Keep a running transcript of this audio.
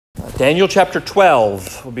Daniel chapter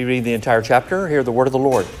 12. We'll be reading the entire chapter. Hear the word of the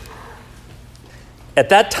Lord. At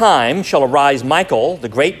that time shall arise Michael, the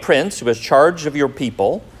great prince, who has charge of your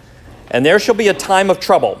people, and there shall be a time of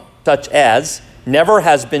trouble, such as never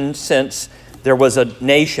has been since there was a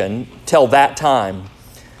nation till that time.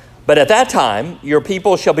 But at that time your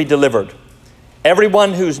people shall be delivered,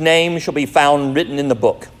 everyone whose name shall be found written in the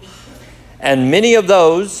book. And many of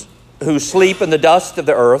those who sleep in the dust of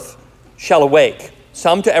the earth shall awake,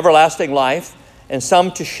 some to everlasting life, and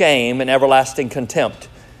some to shame and everlasting contempt.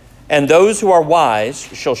 And those who are wise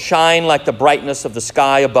shall shine like the brightness of the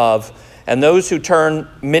sky above, and those who turn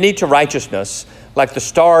many to righteousness like the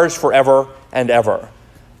stars forever and ever.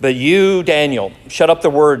 But you, Daniel, shut up the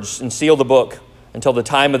words and seal the book until the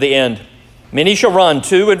time of the end. Many shall run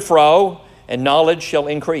to and fro, and knowledge shall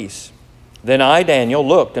increase. Then I, Daniel,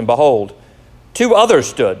 looked, and behold, two others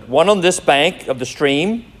stood, one on this bank of the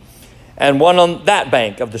stream, and one on that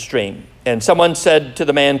bank of the stream. And someone said to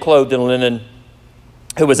the man clothed in linen,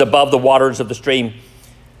 who was above the waters of the stream,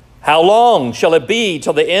 how long shall it be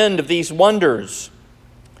till the end of these wonders?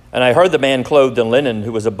 And I heard the man clothed in linen,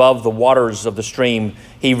 who was above the waters of the stream.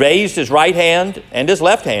 He raised his right hand and his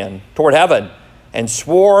left hand toward heaven, and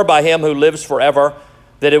swore by him who lives forever,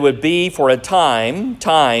 that it would be for a time,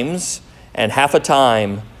 times, and half a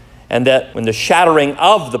time, and that when the shattering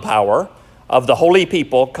of the power of the holy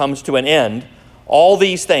people comes to an end, all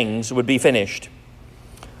these things would be finished.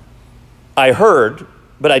 I heard,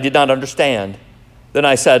 but I did not understand. Then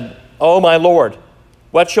I said, "Oh, my Lord,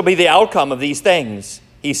 what shall be the outcome of these things?"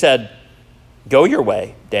 He said, "Go your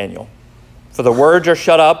way, Daniel, for the words are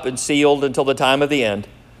shut up and sealed until the time of the end.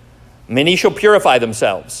 Many shall purify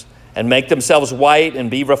themselves and make themselves white and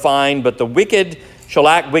be refined, but the wicked shall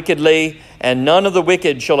act wickedly, and none of the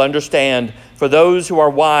wicked shall understand. For those who are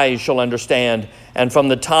wise shall understand. And from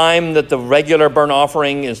the time that the regular burnt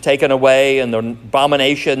offering is taken away and the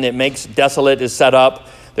abomination that makes desolate is set up,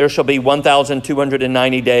 there shall be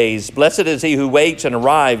 1,290 days. Blessed is he who waits and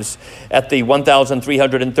arrives at the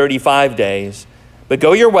 1,335 days. But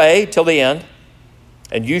go your way till the end,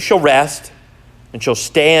 and you shall rest and shall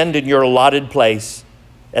stand in your allotted place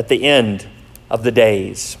at the end of the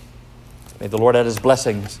days." May the Lord add his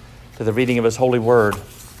blessings to the reading of his holy word.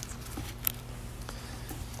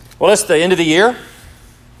 Well, it's the end of the year. And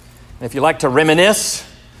if you like to reminisce,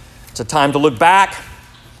 it's a time to look back,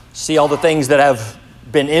 see all the things that have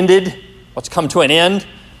been ended, what's come to an end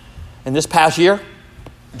in this past year.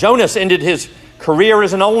 Jonas ended his career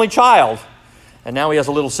as an only child, and now he has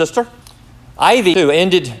a little sister. Ivy, too,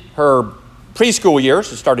 ended her preschool years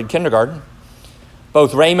and started kindergarten.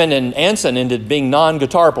 Both Raymond and Anson ended being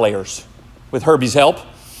non-guitar players with Herbie's help.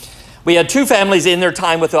 We had two families in their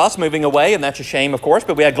time with us moving away, and that's a shame, of course,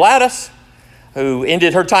 but we had Gladys, who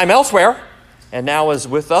ended her time elsewhere and now is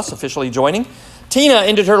with us, officially joining. Tina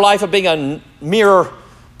ended her life of being a mere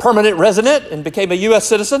permanent resident and became a U.S.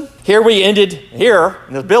 citizen. Here in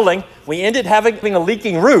this building, we ended having a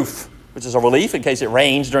leaking roof, which is a relief in case it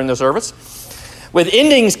rains during the service. With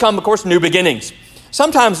endings come, of course, new beginnings.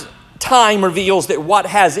 Sometimes time reveals that what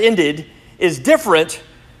has ended is different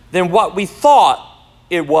than what we thought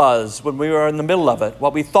it was when we were in the middle of it,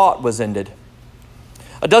 what we thought was ended.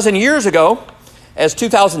 A dozen years ago, as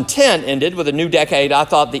 2010 ended with a new decade, I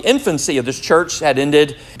thought the infancy of this church had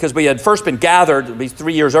ended because we had first been gathered at least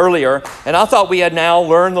 3 years earlier, and I thought we had now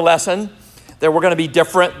learned the lesson that we're going to be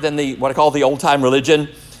different than what I call the old-time religion,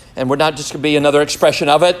 and we're not just going to be another expression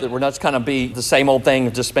of it, that we're not just kind of be the same old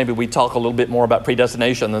thing, just maybe we talk a little bit more about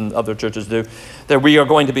predestination than other churches do, that we are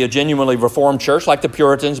going to be a genuinely reformed church like the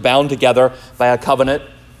Puritans, bound together by a covenant.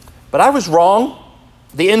 But I was wrong.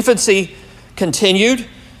 The infancy continued.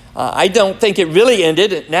 I don't think it really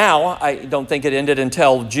ended now. I don't think it ended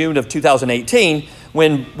until June of 2018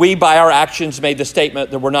 when we, by our actions, made the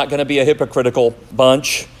statement that we're not going to be a hypocritical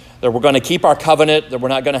bunch, that we're going to keep our covenant, that we're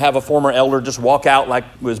not going to have a former elder just walk out like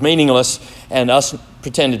it was meaningless and us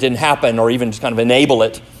pretend it didn't happen or even just kind of enable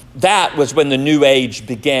it. That was when the new age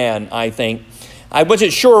began, I think. I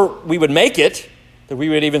wasn't sure we would make it, that we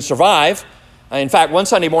would even survive. In fact, one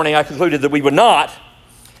Sunday morning I concluded that we would not.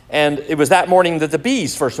 And it was that morning that the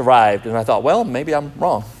bees first arrived. And I thought, well, maybe I'm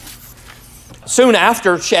wrong. Soon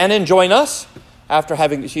after, Shannon joined us.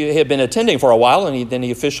 She had been attending for a while, and then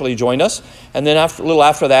he officially joined us. And then a little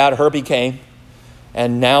after that, Herbie came.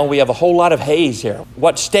 And now we have a whole lot of haze here.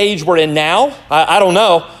 What stage we're in now, I don't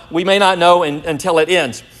know. We may not know until it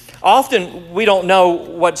ends. Often, we don't know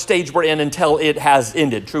what stage we're in until it has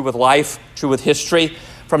ended. True with life, true with history.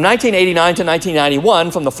 From 1989 to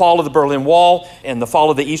 1991, from the fall of the Berlin Wall and the fall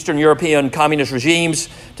of the Eastern European communist regimes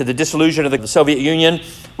to the dissolution of the Soviet Union,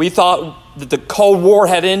 we thought that the Cold War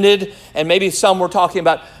had ended, and maybe some were talking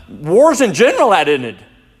about wars in general had ended.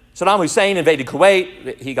 Saddam Hussein invaded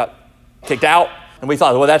Kuwait, he got kicked out, and we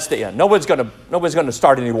thought, well, that's the end. Nobody's going to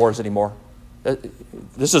start any wars anymore.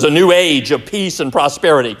 This is a new age of peace and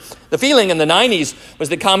prosperity. The feeling in the 90s was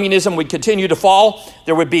that communism would continue to fall.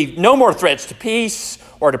 There would be no more threats to peace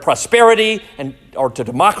or to prosperity or to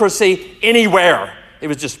democracy anywhere. It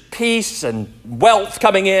was just peace and wealth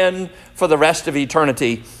coming in for the rest of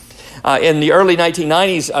eternity. In the early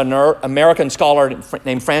 1990s, an American scholar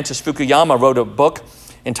named Francis Fukuyama wrote a book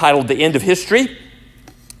entitled The End of History,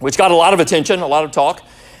 which got a lot of attention, a lot of talk.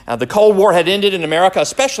 The Cold War had ended, and America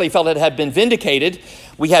especially felt it had been vindicated.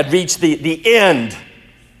 We had reached the end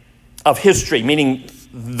of history, meaning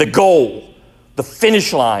the goal, the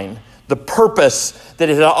finish line, the purpose that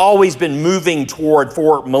it had always been moving toward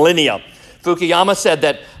for millennia. Fukuyama said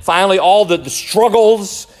that finally all the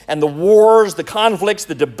struggles and the wars, the conflicts,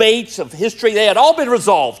 the debates of history, they had all been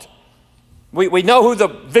resolved. We know who the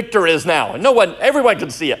victor is now, and everyone can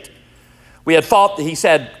see it. We had fought, he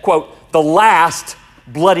said, quote, the last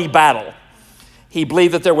bloody battle. He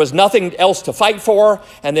believed that there was nothing else to fight for,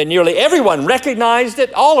 and that nearly everyone recognized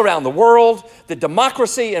it all around the world, that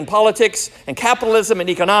democracy and politics and capitalism and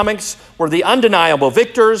economics were the undeniable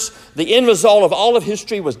victors. The end result of all of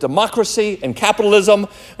history was democracy and capitalism,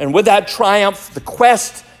 and with that triumph, the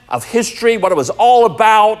quest of history, what it was all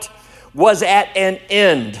about, was at an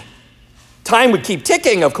end. Time would keep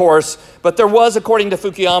ticking, of course, but there was, according to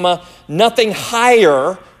Fukuyama, nothing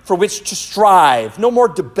higher for which to strive. No more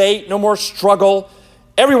debate, no more struggle.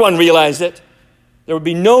 Everyone realized it. There would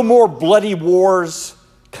be no more bloody wars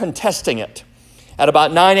contesting it. At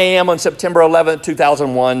about 9 a.m. on September 11,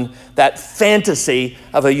 2001, that fantasy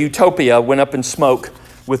of a utopia went up in smoke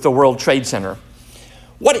with the World Trade Center.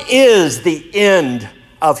 What is the end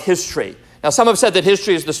of history? Now, some have said that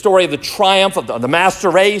history is the story of the triumph of the master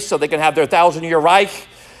race so they can have their 1,000-year Reich.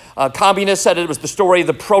 Communists said it was the story of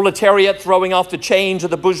the proletariat throwing off the chains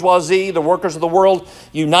of the bourgeoisie, the workers of the world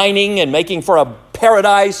uniting and making for a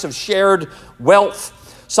paradise of shared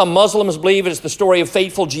wealth. Some Muslims believe it is the story of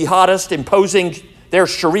faithful jihadists imposing their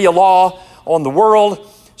Sharia law on the world.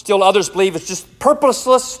 Still others believe it's just a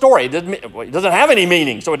purposeless story. It doesn't have any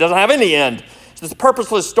meaning, so it doesn't have any end. It's this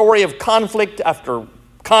purposeless story of conflict after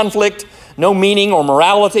conflict, no meaning or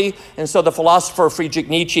morality. And so the philosopher Friedrich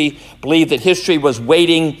Nietzsche believed that history was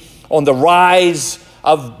waiting on the rise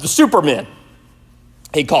of the supermen.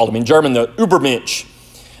 He called them in German the Übermensch,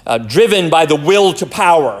 driven by the will to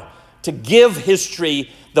power, to give history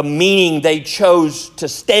the meaning they chose to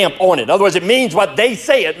stamp on it. In other words, it means what they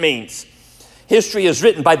say it means. History is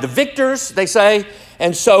written by the victors, they say,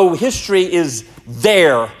 and so history is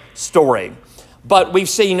their story. But we've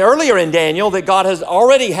seen earlier in Daniel that God has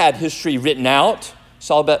already had history written out.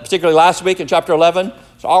 Saw that particularly last week in chapter 11.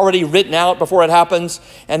 It's already written out before it happens.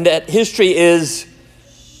 And that history is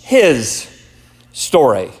his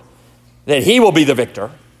story. That he will be the victor.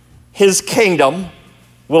 His kingdom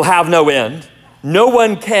will have no end. No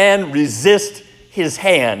one can resist his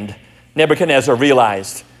hand, Nebuchadnezzar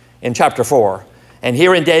realized in chapter 4. And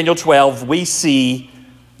here in Daniel 12, we see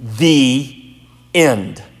the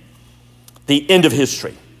end. The end of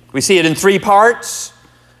history. We see it in three parts.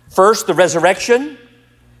 First, the resurrection,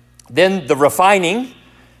 then the refining,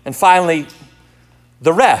 and finally,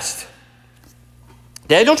 the rest.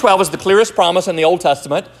 Daniel 12 is the clearest promise in the Old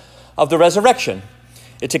Testament of the resurrection.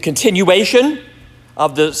 It's a continuation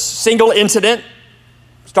of the single incident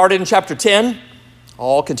started in chapter 10,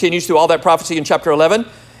 all continues through all that prophecy in chapter 11.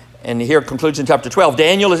 And here it concludes in chapter 12.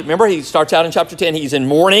 Daniel, remember, he starts out in chapter 10. He's in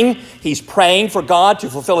mourning. He's praying for God to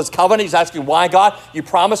fulfill his covenant. He's asking, why, God? You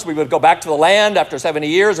promised we would go back to the land after 70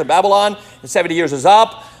 years in Babylon. And 70 years is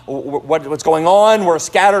up. What's going on? We're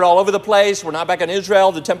scattered all over the place. We're not back in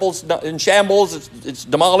Israel. The temple's in shambles. It's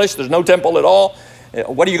demolished. There's no temple at all.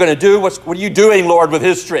 What are you going to do? What are you doing, Lord, with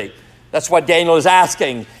history? That's what Daniel is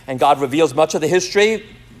asking. And God reveals much of the history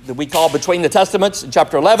that we call between the testaments in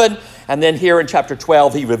chapter 11, and then here in chapter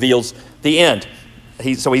 12, he reveals the end.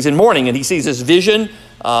 So he's in mourning, and he sees this vision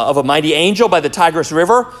of a mighty angel by the Tigris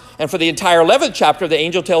River. And for the entire 11th chapter, the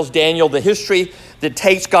angel tells Daniel the history that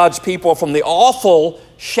takes God's people from the awful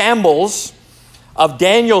shambles of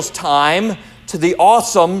Daniel's time to the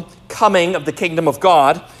awesome coming of the kingdom of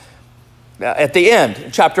God at the end.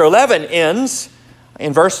 Chapter 11 ends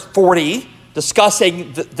in verse 40,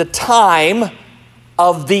 discussing the time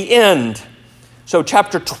of the end. So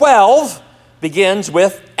chapter 12 begins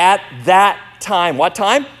with at that time. What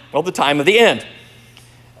time? Well, the time of the end.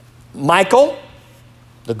 Michael,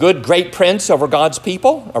 the good great prince over God's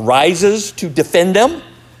people, arises to defend them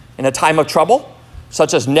in a time of trouble,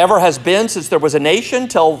 such as never has been since there was a nation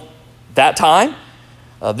till that time.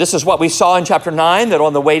 This is what we saw in chapter 9, that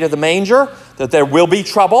on the way to the manger, that there will be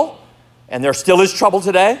trouble, and there still is trouble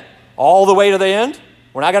today, all the way to the end.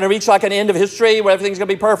 We're not going to reach like an end of history where everything's going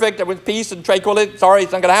to be perfect, with peace and tranquility. Sorry,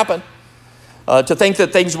 it's not going to happen. To think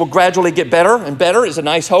that things will gradually get better and better is a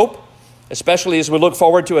nice hope, especially as we look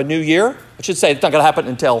forward to a new year. I should say it's not going to happen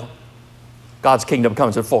until God's kingdom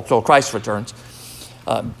comes in full, until Christ returns.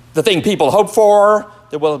 The thing people hope for,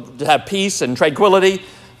 that we'll have peace and tranquility,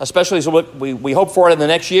 especially as we hope for it in the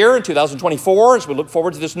next year, in 2024, as we look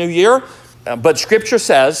forward to this new year. But Scripture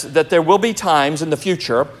says that there will be times in the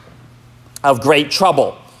future of great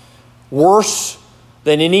trouble, worse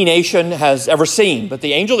than any nation has ever seen. But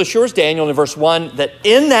the angel assures Daniel in verse 1 that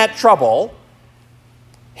in that trouble,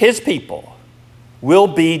 his people will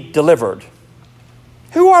be delivered.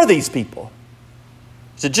 Who are these people?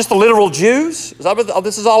 Is it just the literal Jews? Is that what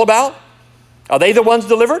this is all about? Are they the ones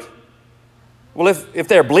delivered? Well, if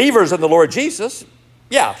they're believers in the Lord Jesus,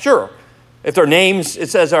 yeah, sure. If their names, it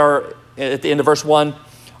says, are at the end of verse 1,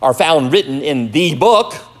 are found written in the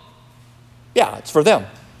book, yeah, it's for them.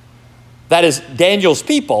 That is, Daniel's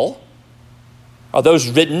people are those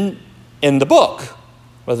written in the book,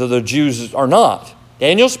 whether they're Jews or not.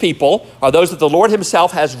 Daniel's people are those that the Lord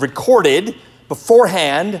himself has recorded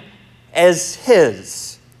beforehand as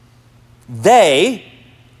his. They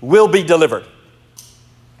will be delivered.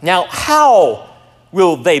 Now, how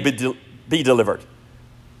will they be delivered?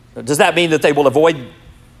 Does that mean that they will avoid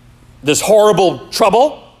this horrible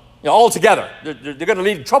trouble? Altogether. They're going to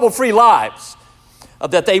lead trouble-free lives.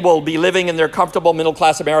 That they will be living in their comfortable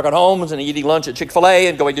middle-class American homes and eating lunch at Chick-fil-A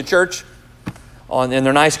and going to church in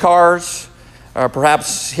their nice cars. Or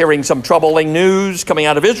perhaps hearing some troubling news coming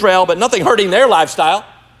out of Israel, but nothing hurting their lifestyle.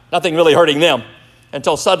 Nothing really hurting them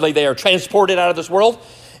until suddenly they are transported out of this world.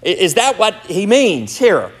 Is that what he means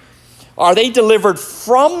here? Are they delivered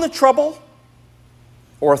from the trouble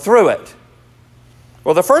or through it?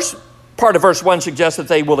 Well, the first part of verse 1 suggests that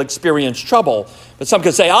they will experience trouble. But some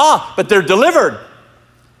could say, but they're delivered.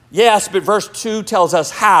 Yes, but verse 2 tells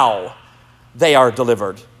us how they are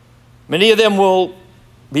delivered. Many of them will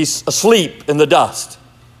be asleep in the dust.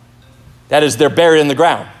 That is, they're buried in the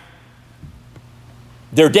ground.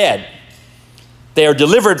 They're dead. They are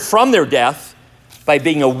delivered from their death by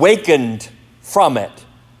being awakened from it,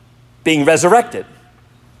 being resurrected.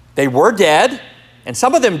 They were dead, and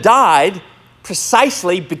some of them died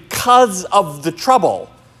precisely because of the trouble.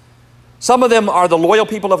 Some of them are the loyal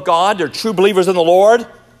people of God. They're true believers in the Lord,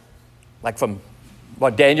 like from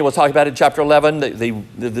what Daniel was talking about in chapter 11.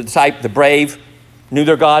 The brave knew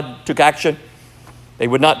their God, took action. They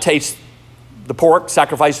would not taste the pork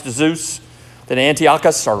sacrificed to Zeus that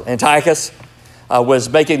Antiochus was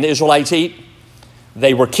making the Israelites eat.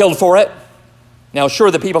 They were killed for it. Now,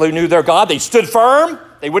 sure, the people who knew their God, they stood firm.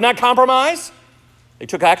 They would not compromise. They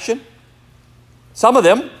took action. Some of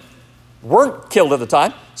them weren't killed at the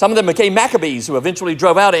time. Some of them became Maccabees who eventually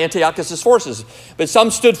drove out Antiochus' forces. But some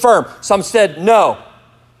stood firm. Some said, no,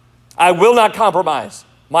 I will not compromise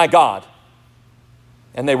my God.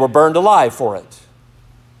 And they were burned alive for it.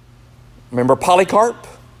 Remember Polycarp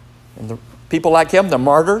and the people like him, the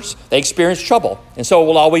martyrs? They experienced trouble, and so it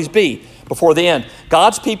will always be before the end.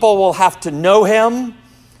 God's people will have to know him.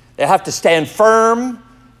 They have to stand firm,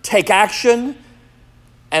 take action,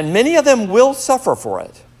 and many of them will suffer for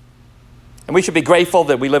it. And we should be grateful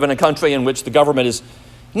that we live in a country in which the government is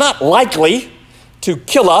not likely to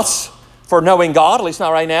kill us for knowing God, at least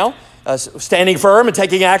not right now, standing firm and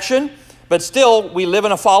taking action. But still, we live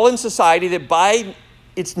in a fallen society that by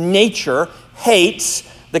its nature hates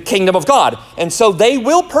the kingdom of God. And so they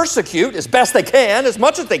will persecute as best they can, as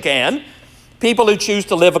much as they can, people who choose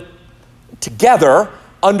to live together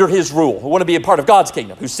under his rule, who want to be a part of God's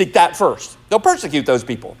kingdom, who seek that first. They'll persecute those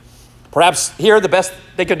people. Perhaps here the best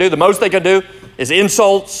they can do, the most they can do, is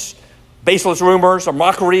insults, baseless rumors, or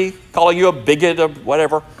mockery, calling you a bigot or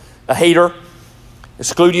whatever, a hater,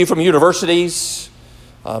 exclude you from universities,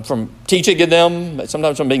 from teaching in them,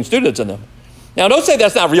 sometimes from being students in them. Now, don't say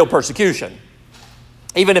that's not real persecution,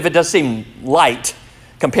 even if it does seem light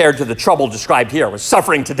compared to the trouble described here with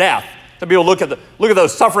suffering to death. Some people look at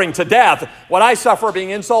those suffering to death. What I suffer,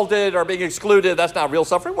 being insulted or being excluded, that's not real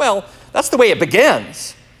suffering. Well, that's the way it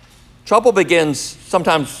begins. Trouble begins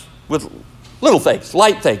sometimes with little things,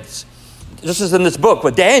 light things. This is in this book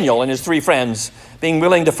with Daniel and his three friends being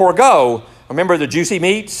willing to forego. Remember the juicy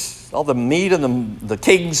meats, all the meat and the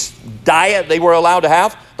king's diet they were allowed to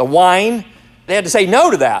have, the wine. They had to say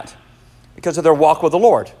no to that because of their walk with the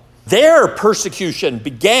Lord. Their persecution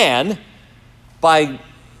began by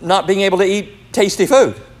not being able to eat tasty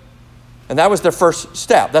food. And that was their first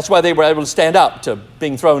step. That's why they were able to stand up to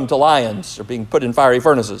being thrown to lions or being put in fiery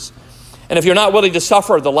furnaces. And if you're not willing to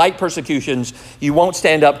suffer the light persecutions, you won't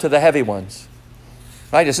stand up to the heavy ones.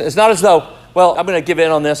 Right? It's not as though, well, I'm going to give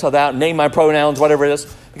in on this or that, name my pronouns, whatever it is,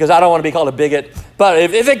 because I don't want to be called a bigot. But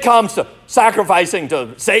if it comes to sacrificing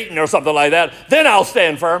to Satan or something like that, then I'll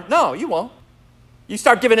stand firm. No, you won't. You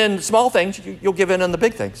start giving in small things, you'll give in on the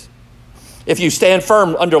big things. If you stand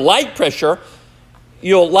firm under light pressure,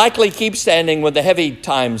 you'll likely keep standing when the heavy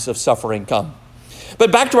times of suffering come.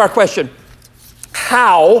 But back to our question,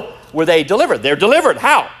 how were they delivered? They're delivered.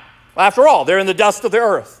 How? Well, after all, they're in the dust of the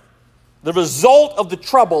earth. The result of the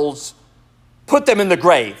troubles put them in the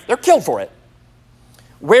grave. They're killed for it.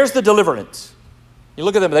 Where's the deliverance? You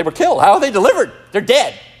look at them, they were killed. How are they delivered? They're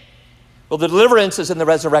dead. Well, the deliverance is in the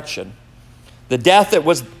resurrection. The death that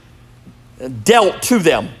was dealt to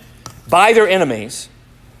them by their enemies,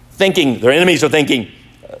 their enemies are thinking,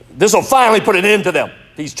 this will finally put an end to them.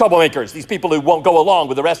 These troublemakers, these people who won't go along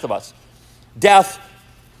with the rest of us. Death,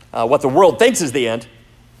 what the world thinks is the end,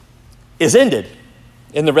 is ended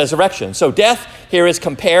in the resurrection. So death here is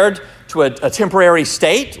compared to a temporary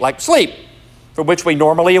state like sleep, from which we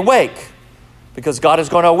normally awake, because God is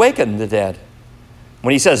going to awaken the dead.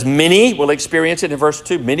 When he says many will experience it in verse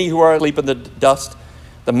 2, many who are asleep in the dust.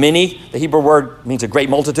 The many, the Hebrew word means a great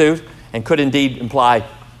multitude and could indeed imply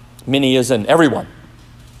many as in everyone.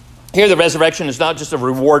 Here the resurrection is not just a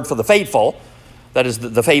reward for the faithful, that is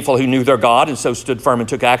the faithful who knew their God and so stood firm and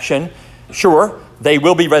took action. Sure, they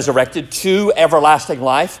will be resurrected to everlasting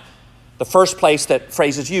life. The first place that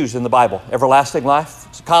phrase is used in the Bible, everlasting life.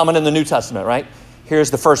 It's common in the New Testament, right?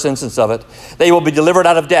 Here's the first instance of it. They will be delivered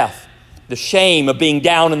out of death, the shame of being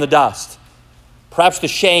down in the dust, perhaps the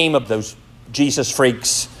shame of those Jesus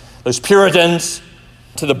freaks, those Puritans,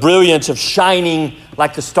 to the brilliance of shining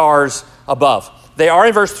like the stars above. They are,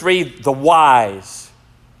 in verse 3, the wise,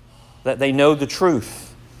 that they know the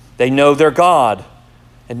truth. They know their God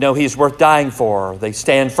and know he's worth dying for. They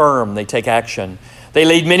stand firm. They take action. They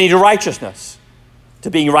lead many to righteousness, to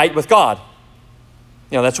being right with God.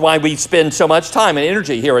 You know, that's why we spend so much time and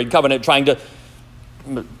energy here in Covenant trying to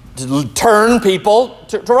turn people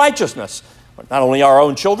to righteousness. Not only our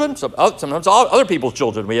own children, sometimes other people's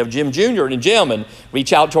children. We have Jim Jr. and Jim, and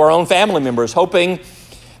reach out to our own family members, hoping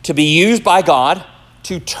to be used by God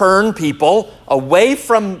to turn people away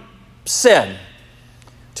from sin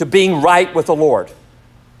to being right with the Lord.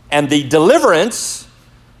 And the deliverance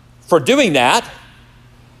for doing that,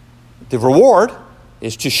 the reward,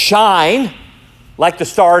 is to shine like the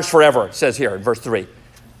stars forever, it says here in verse 3.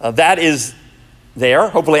 That is there,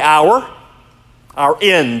 hopefully our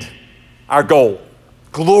end, our goal,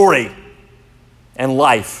 glory and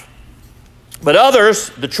life. But others,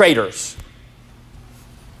 the traitors,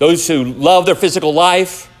 those who love their physical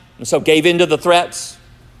life and so gave in to the threats.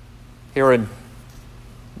 Here in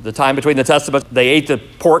the time between the Testaments, they ate the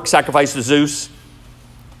pork sacrificed to Zeus.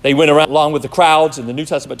 They went around along with the crowds in the New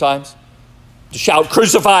Testament times to shout,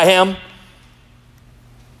 "Crucify him."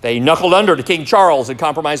 They knuckled under to King Charles and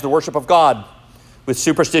compromised the worship of God with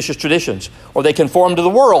superstitious traditions. Or they conformed to the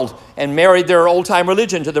world and married their old-time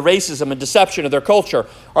religion to the racism and deception of their culture.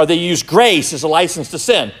 Or they used grace as a license to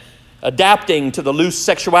sin, adapting to the loose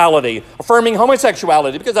sexuality, affirming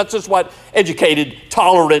homosexuality, because that's just what educated,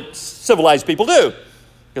 tolerant, civilized people do,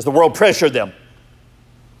 because the world pressured them.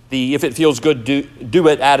 The if it feels good, do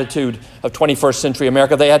it attitude of 21st century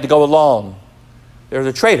America, they had to go along. They're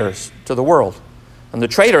the traitors to the world. And the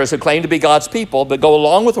traitors who claim to be God's people, but go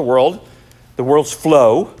along with the world's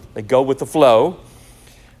flow. They go with the flow.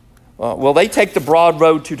 Well, they take the broad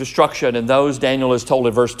road to destruction, and those, Daniel is told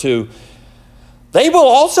in verse 2, they will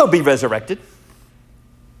also be resurrected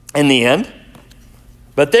in the end.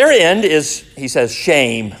 But their end is, he says,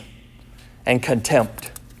 shame and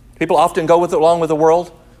contempt. People often go along with the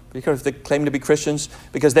world because they claim to be Christians,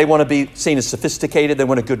 because they want to be seen as sophisticated. They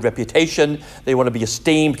want a good reputation. They want to be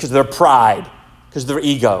esteemed because of their pride, because of their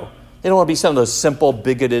ego. They don't want to be some of those simple,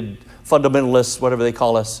 bigoted, fundamentalists, whatever they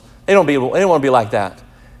call us. They don't want to be like that.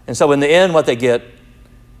 And so in the end, what they get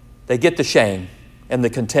the shame and the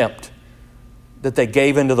contempt that they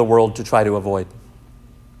gave into the world to try to avoid.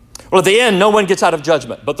 Well, at the end, no one gets out of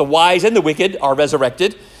judgment, but the wise and the wicked are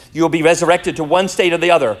resurrected. You will be resurrected to one state or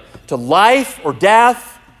the other, to life or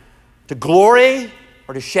death, to glory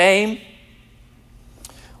or to shame.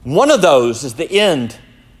 One of those is the end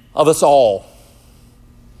of us all.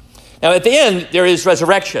 Now, at the end, there is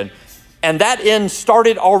resurrection, and that end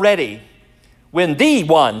started already when the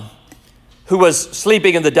one who was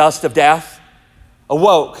sleeping in the dust of death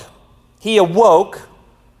awoke he awoke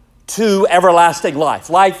to everlasting life,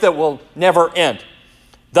 life that will never end.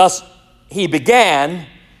 Thus, he began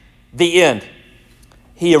the end.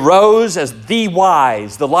 He arose as the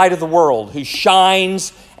wise, the light of the world, who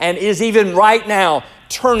shines and is even right now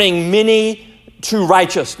turning many to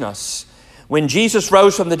righteousness. When Jesus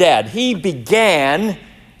rose from the dead, he began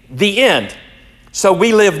the end. So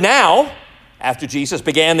we live now, after Jesus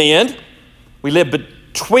began the end, we live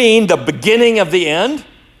between the beginning of the end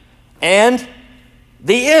and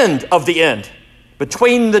the end of the end,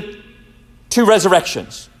 between the two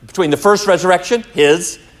resurrections, between the first resurrection,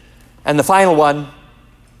 his, and the final one,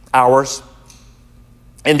 ours.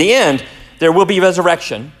 In the end, there will be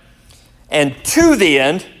resurrection, and to the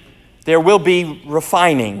end, there will be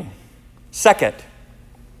refining. Second,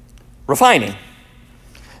 refining.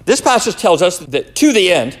 This passage tells us that to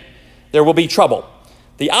the end, there will be trouble.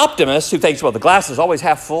 The optimist who thinks, well, the glass is always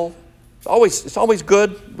half full, it's always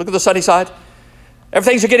good, look at the sunny side,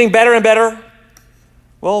 everything's getting better and better,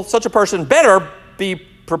 well, such a person better be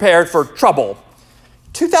prepared for trouble.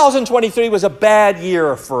 2023 was a bad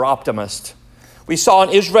year for optimists. We saw in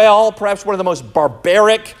Israel perhaps one of the most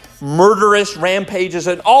barbaric, murderous rampages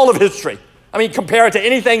in all of history. I mean, compare it to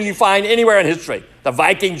anything you find anywhere in history. The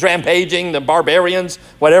Vikings rampaging, the barbarians,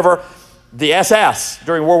 whatever, the SS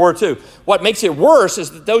during World War II. What makes it worse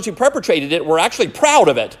is that those who perpetrated it were actually proud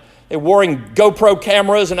of it. They were wearing GoPro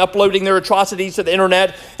cameras and uploading their atrocities to the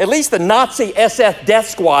internet. At least the Nazi SS death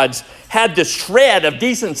squads had the shred of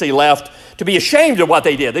decency left to be ashamed of what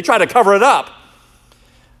they did. They tried to cover it up.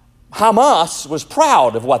 Hamas was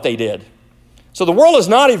proud of what they did. So the world is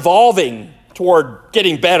not evolving toward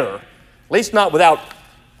getting better, at least not without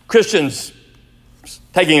Christians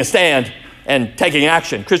taking a stand and taking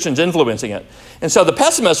action, Christians influencing it. And so the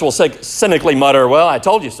pessimist will cynically mutter, well, I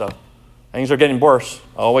told you so. Things are getting worse,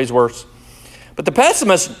 always worse. But the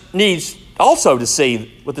pessimist needs also to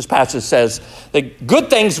see what this passage says, that good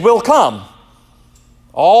things will come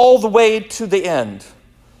all the way to the end.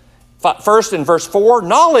 First, in verse 4,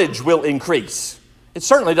 knowledge will increase. It's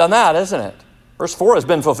certainly done that, isn't it? Verse 4 has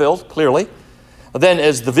been fulfilled, clearly. Then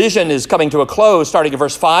as the vision is coming to a close, starting in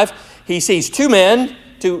verse 5, he sees two men,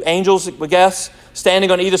 two angels, we guess, standing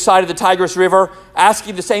on either side of the Tigris River,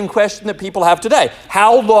 asking the same question that people have today.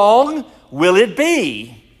 How long will it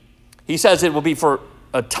be? He says it will be for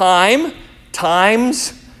a time,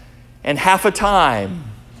 times, and half a time.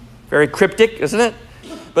 Very cryptic, isn't it?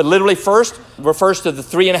 But literally first refers to the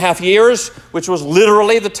 3.5 years, which was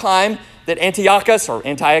literally the time that Antiochus,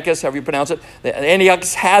 however you pronounce it,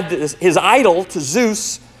 Antiochus had his idol to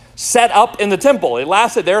Zeus set up in the temple. It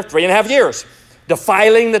lasted there 3.5 years,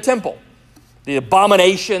 defiling the temple, the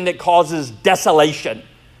abomination that causes desolation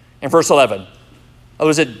in verse 11. In other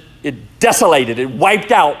words, it desolated, it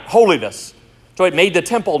wiped out holiness. So it made the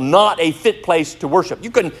temple not a fit place to worship. You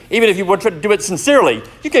couldn't, even if you wanted to do it sincerely,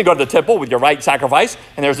 you can't go to the temple with your right sacrifice,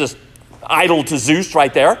 and there's this idol to Zeus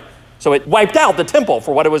right there. So it wiped out the temple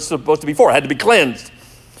for what it was supposed to be for. It had to be cleansed.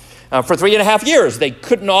 For 3.5 years, they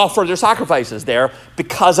couldn't offer their sacrifices there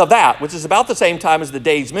because of that, which is about the same time as the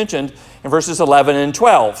days mentioned in verses 11 and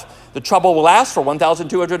 12. The trouble will last for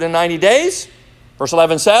 1,290 days. Verse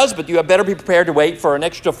 11 says, but you had better be prepared to wait for an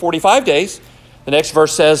extra 45 days. The next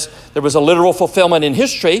verse says there was a literal fulfillment in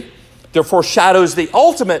history. There foreshadows the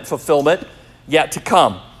ultimate fulfillment yet to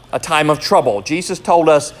come, a time of trouble. Jesus told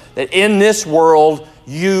us that in this world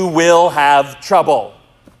you will have trouble.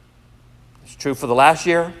 It's true for the last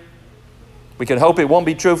year. We can hope it won't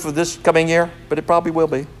be true for this coming year, but it probably will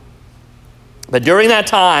be. But during that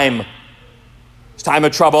time, it's time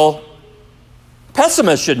of trouble.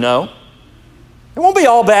 Pessimists should know it won't be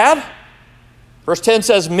all bad. Verse 10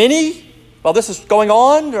 says, many, while this is going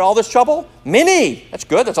on, all this trouble, many, that's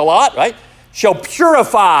good, that's a lot, right? Shall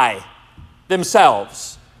purify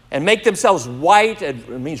themselves and make themselves white, and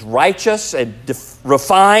it means righteous and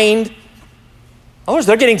refined. In other words,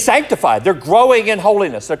 they're getting sanctified. They're growing in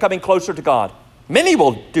holiness. They're coming closer to God. Many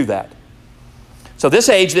will do that. So this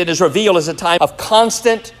age then is revealed as a time of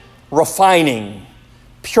constant refining,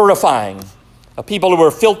 purifying, of people who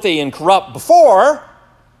were filthy and corrupt before,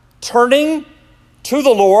 turning to the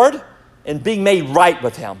Lord and being made right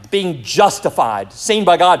with Him, being justified, seen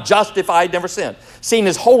by God, justified, never sinned, seen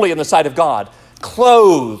as holy in the sight of God,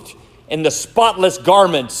 clothed in the spotless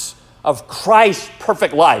garments of Christ's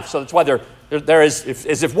perfect life. So that's why they're as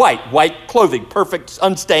if white clothing, perfect,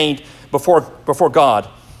 unstained before God,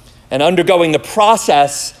 and undergoing the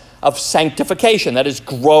process of sanctification, that is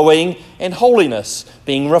growing in holiness,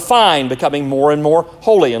 being refined, becoming more and more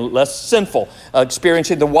holy and less sinful,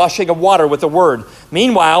 experiencing the washing of water with the word.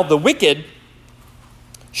 Meanwhile, the wicked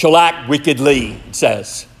shall act wickedly, it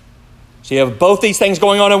says. So you have both these things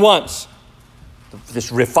going on at once.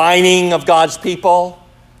 This refining of God's people,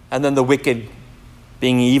 and then the wicked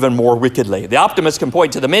being even more wickedly. The optimist can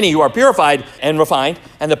point to the many who are purified and refined,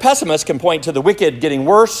 and the pessimist can point to the wicked getting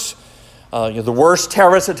worse, the worst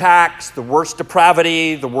terrorist attacks, the worst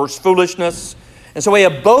depravity, the worst foolishness. And so we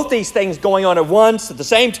have both these things going on at once at the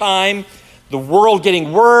same time, the world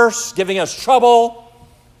getting worse, giving us trouble,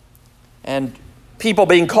 and people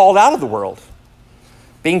being called out of the world,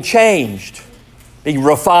 being changed, being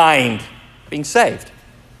refined, being saved.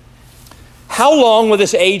 How long will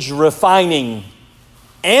this age refining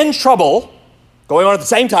and trouble going on at the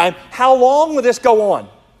same time, how long will this go on?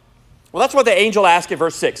 Well, that's what the angel asked in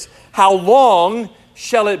verse 6. How long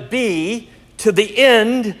shall it be to the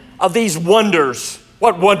end of these wonders?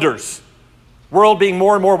 What wonders? World being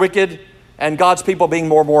more and more wicked and God's people being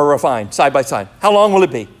more and more refined, side by side. How long will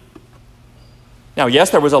it be? Now, yes,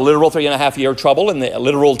 there was a literal 3.5-year trouble in the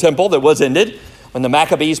literal temple that was ended when the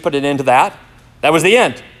Maccabees put an end to that. That was the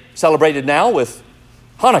end, celebrated now with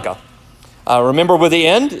Hanukkah. Remember with the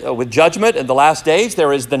end, with judgment in the last days,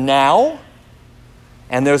 there is the now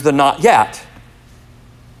and there's the not yet.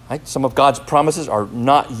 Right? Some of God's promises are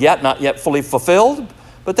not yet fully fulfilled,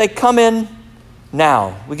 but they come in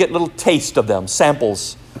now. We get little taste of them,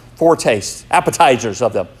 samples, foretastes, appetizers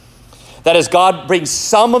of them. That is, God brings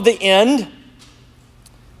some of the end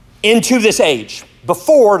into this age,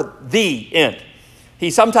 before the end.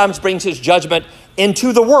 He sometimes brings his judgment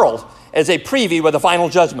into the world as a preview of the final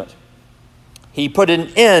judgment. He put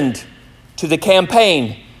an end to the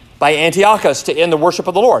campaign by Antiochus to end the worship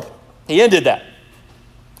of the Lord. He ended that.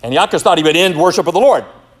 Antiochus thought he would end worship of the Lord.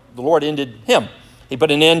 The Lord ended him. He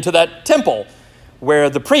put an end to that temple where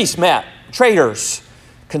the priests met, traitors,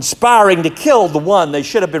 conspiring to kill the one they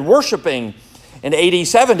should have been worshiping in AD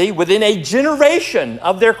 70 within a generation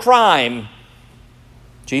of their crime.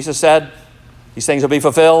 Jesus said, these things will be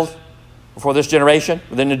fulfilled before this generation,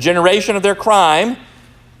 within a generation of their crime,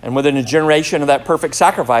 and within a generation of that perfect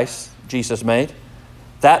sacrifice Jesus made.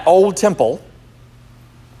 That old temple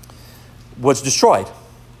was destroyed.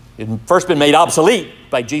 It had first been made obsolete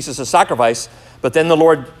by Jesus' sacrifice, but then the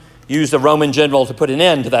Lord used a Roman general to put an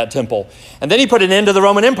end to that temple. And then he put an end to the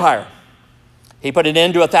Roman Empire. He put an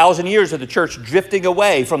end to 1,000 years of the church drifting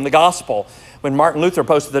away from the gospel. When Martin Luther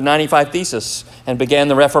posted the 95 Theses and began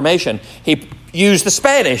the Reformation, he used the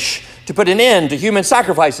Spanish to put an end to human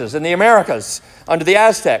sacrifices in the Americas under the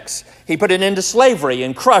Aztecs. He put an end to slavery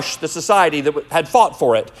and crushed the society that had fought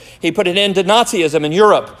for it. He put an end to Nazism in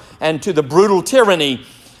Europe and to the brutal tyranny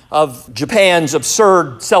of Japan's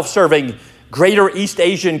absurd, self-serving Greater East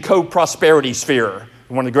Asian co-prosperity sphere,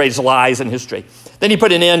 one of the greatest lies in history. Then he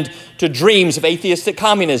put an end to dreams of atheistic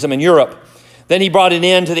communism in Europe. Then he brought an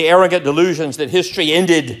end to the arrogant delusions that history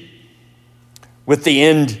ended with the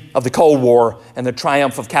end of the Cold War and the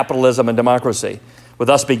triumph of capitalism and democracy, with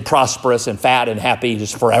us being prosperous and fat and happy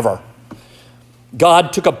just forever.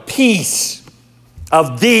 God took a piece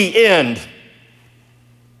of the end,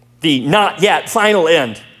 the not yet final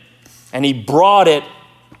end, and he brought it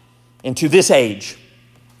into this age,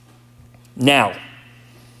 now.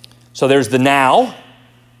 So there's the now,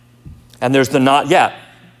 and there's the not yet.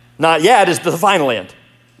 Not yet is the final end.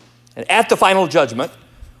 And at the final judgment,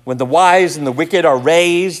 when the wise and the wicked are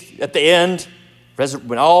raised at the end,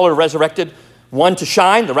 when all are resurrected, one to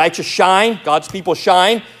shine, the righteous shine, God's people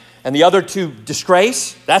shine, and the other to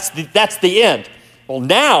disgrace, that's the end. Well,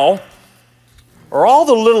 now are all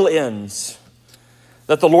the little ends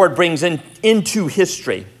that the Lord brings into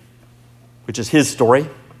history, which is his story,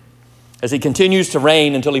 as he continues to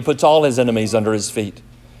reign until he puts all his enemies under his feet.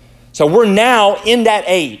 So we're now in that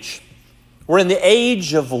age. We're in the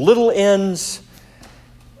age of little ends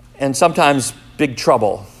and sometimes big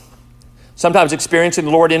trouble. Sometimes experiencing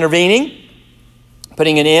the Lord intervening,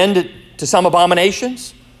 putting an end to some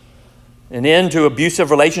abominations, an end to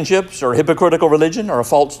abusive relationships or hypocritical religion or a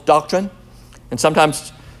false doctrine, and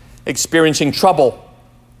sometimes experiencing trouble,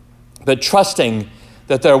 but trusting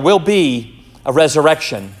that there will be a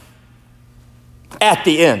resurrection at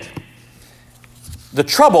the end. The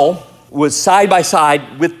trouble was side by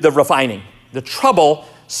side with the refining. The trouble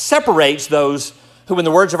separates those who, in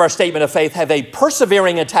the words of our statement of faith, have a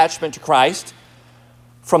persevering attachment to Christ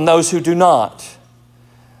from those who do not.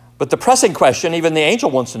 But the pressing question, even the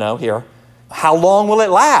angel wants to know here, how long will it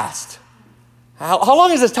last? How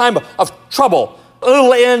long is this time of trouble,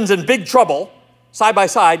 little ends and big trouble, side by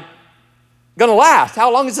side, going to last?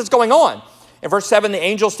 How long is this going on? In verse 7, the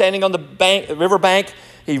angel standing on the river bank,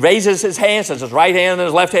 he raises his hands, says his right hand and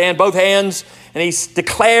his left hand, both hands, and he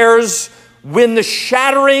declares, when the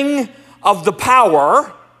shattering of the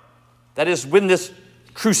power, that is, when this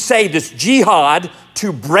crusade, this jihad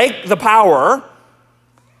to break the power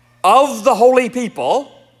of the holy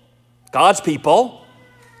people, God's people,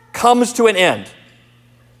 comes to an end.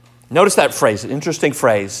 Notice that phrase, an interesting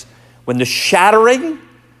phrase. When the shattering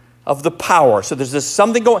of the power, so there's this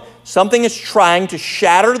something is trying to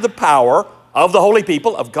shatter the power of the holy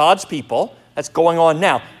people, of God's people. That's going on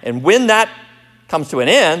now. And when that comes to an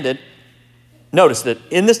end, notice that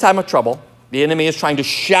in this time of trouble, the enemy is trying to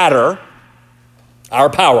shatter our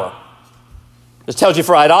power. This tells you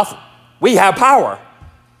right off, we have power.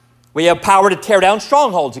 We have power to tear down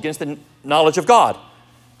strongholds against the knowledge of God.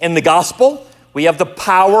 In the gospel, we have the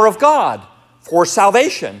power of God for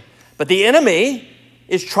salvation. But the enemy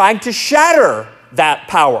is trying to shatter that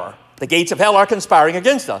power. The gates of hell are conspiring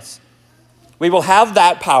against us. We will have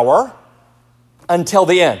that power until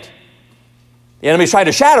the end. The enemy is trying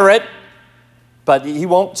to shatter it, but he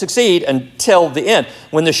won't succeed until the end.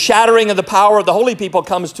 When the shattering of the power of the holy people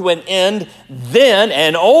comes to an end, then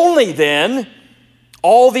and only then,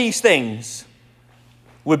 all these things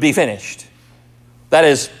would be finished. That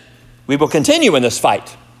is, we will continue in this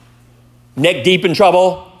fight, neck deep in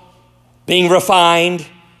trouble, being refined,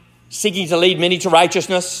 seeking to lead many to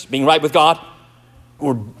righteousness, being right with God.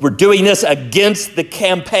 We're doing this against the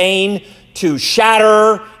campaign to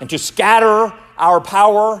shatter and to scatter our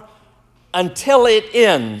power until it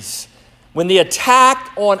ends. When the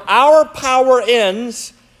attack on our power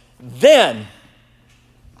ends, then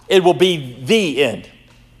it will be the end.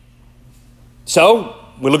 So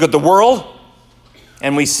we look at the world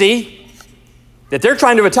and we see that they're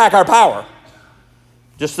trying to attack our power.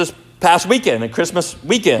 Just this past weekend, and Christmas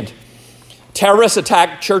weekend, terrorists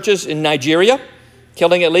attacked churches in Nigeria,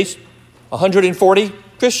 killing at least 140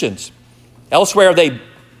 Christians. Elsewhere, they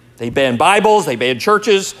ban Bibles, they ban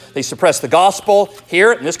churches, they suppress the gospel.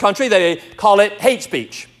 Here in this country, they call it hate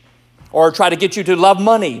speech, or try to get you to love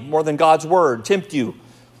money more than God's word, tempt you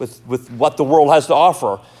with what the world has to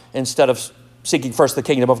offer instead of seeking first the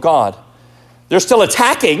kingdom of God. They're still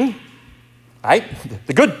attacking, right?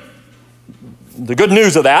 The good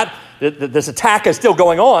news of that, this attack is still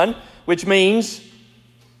going on, which means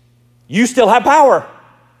you still have power,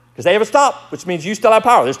 because they haven't stopped, which means you still have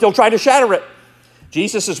power. They're still trying to shatter it.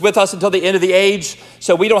 Jesus is with us until the end of the age,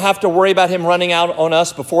 so we don't have to worry about him running out on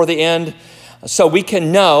us before the end. So we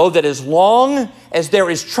can know that as long as there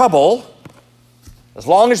is trouble, as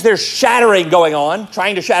long as there's shattering going on,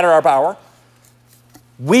 trying to shatter our power,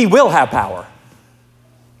 we will have power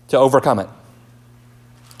to overcome it.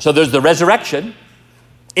 So there's the resurrection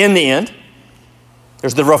in the end.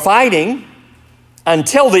 There's the refining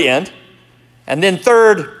until the end. And then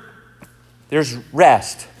third, there's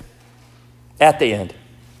rest at the end.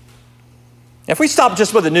 If we stop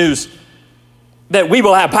just with the news that we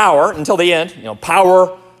will have power until the end,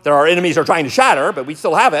 power that our enemies are trying to shatter, but we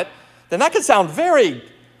still have it, then that could sound very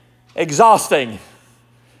exhausting.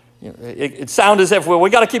 It sounds as if we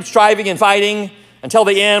got to keep striving and fighting until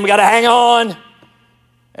the end. We got to hang on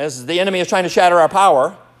as the enemy is trying to shatter our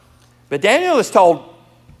power. But Daniel is told,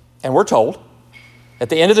 and we're told, at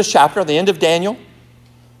the end of this chapter, at the end of Daniel,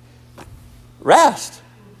 rest.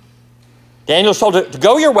 Daniel is told to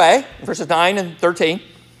go your way, in verses 9 and 13.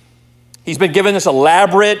 He's been given this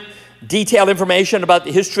elaborate, detailed information about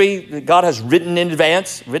the history that God has written in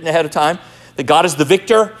advance, written ahead of time, that God is the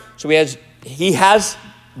victor. So he has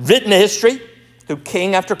written a history through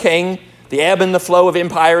king after king, the ebb and the flow of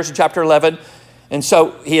empires in chapter 11. And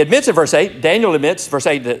so he admits in verse 8, Daniel admits, verse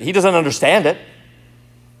 8, that he doesn't understand it.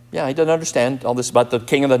 Yeah, he doesn't understand all this about the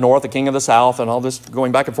king of the north, the king of the south, and all this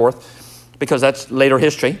going back and forth, because that's later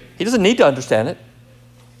history. He doesn't need to understand it.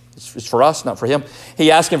 It's for us, not for him.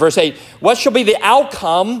 He asks in verse 8, what shall be the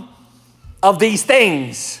outcome of these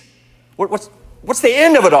things? What's the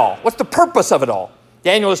end of it all? What's the purpose of it all?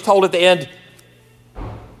 Daniel is told at the end,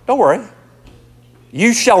 don't worry,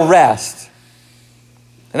 you shall rest.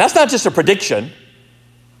 And that's not just a prediction,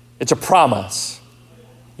 it's a promise.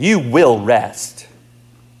 You will rest.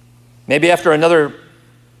 Maybe after another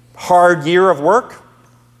hard year of work,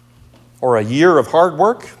 or a year of hard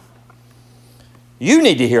work, you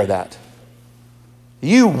need to hear that.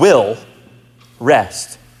 You will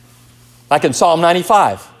rest. Like in Psalm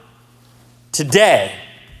 95. Today,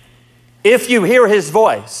 if you hear his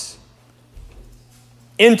voice,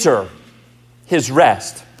 enter his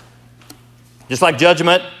rest. Just like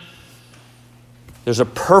judgment, there's a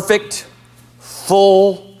perfect,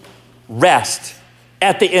 full rest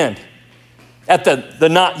at the end, at the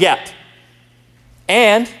not yet.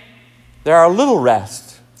 And there are little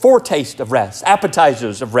rests, foretaste of rest,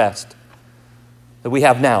 appetizers of rest that we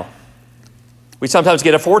have now. We sometimes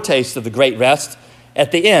get a foretaste of the great rest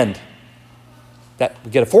at the end That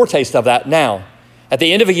we get a foretaste of that now. At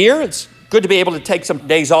the end of a year, it's good to be able to take some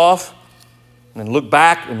days off and look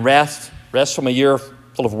back and rest from a year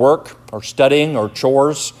full of work or studying or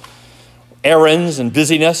chores, errands and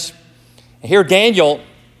busyness. And here Daniel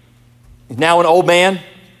is now an old man,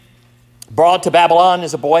 brought to Babylon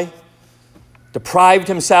as a boy, deprived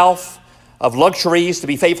himself of luxuries to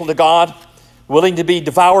be faithful to God, willing to be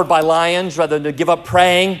devoured by lions rather than to give up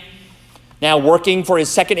praying, now working for his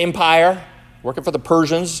second empire, working for the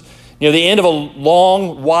Persians. Near the end of a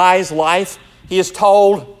long, wise life, he is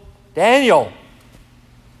told, Daniel,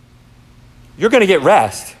 you're going to get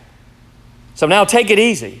rest. So now take it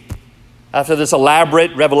easy. After this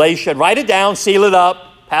elaborate revelation, write it down, seal it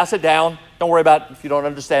up, pass it down. Don't worry about it if you don't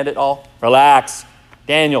understand it all. Relax.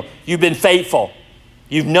 Daniel, you've been faithful.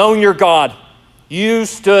 You've known your God. You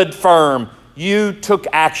stood firm. You took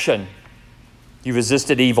action. You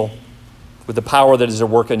resisted evil with the power that is at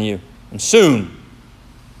work in you. And soon,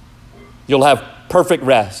 you'll have perfect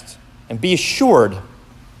rest. And be assured,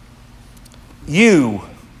 you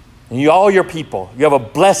and all your people, you have a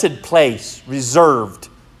blessed place reserved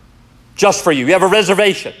just for you. You have a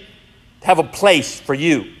reservation to have a place for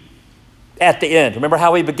you at the end. Remember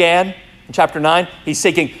how he began in chapter 9? He's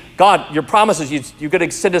seeking, God, your promises, you're going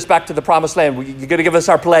to send us back to the promised land. You're going to give us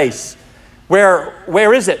our place.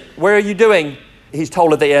 Where is it? Where are you doing? He's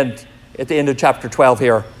told at the end of chapter 12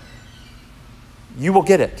 here, you will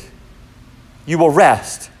get it. You will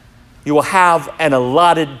rest. You will have an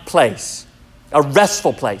allotted place, a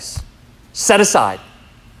restful place set aside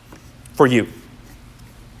for you.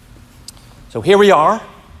 So here we are,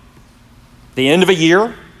 the end of a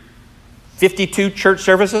year, 52 church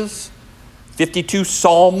services, 52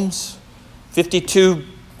 psalms, 52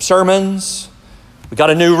 sermons. We got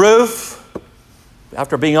a new roof.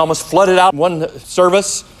 After being almost flooded out in one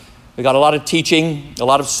service, we got a lot of teaching, a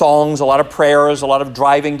lot of songs, a lot of prayers, a lot of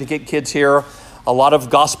driving to get kids here, a lot of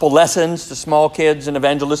gospel lessons to small kids and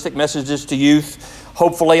evangelistic messages to youth.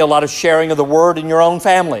 Hopefully a lot of sharing of the word in your own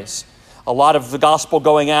families. A lot of the gospel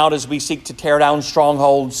going out as we seek to tear down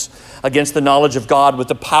strongholds against the knowledge of God with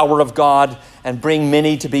the power of God and bring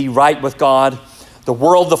many to be right with God. The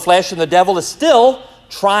world, the flesh, and the devil is still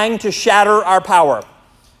trying to shatter our power.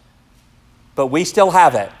 But we still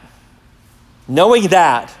have it. Knowing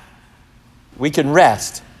that, we can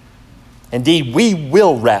rest. Indeed, we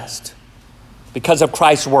will rest because of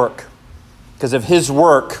Christ's work, because of his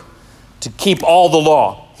work to keep all the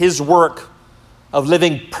law, his work of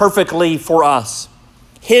living perfectly for us,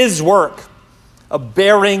 his work of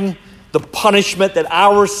bearing the punishment that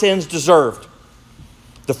our sins deserved.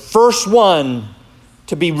 The first one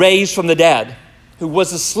to be raised from the dead, who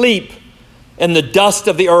was asleep in the dust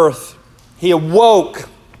of the earth, he awoke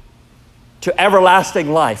to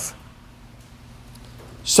everlasting life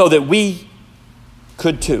so that we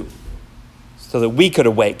could too, so that we could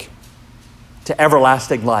awake to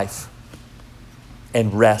everlasting life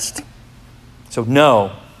and rest. So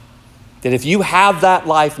know that if you have that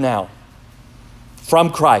life now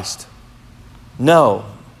from Christ, know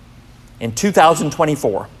in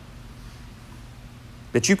 2024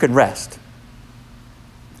 that you can rest.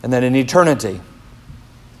 And that in eternity,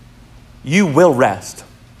 you will rest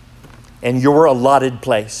in your allotted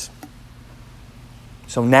place.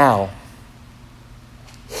 So now,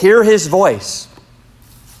 hear his voice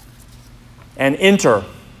and enter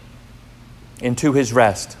into his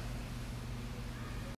rest.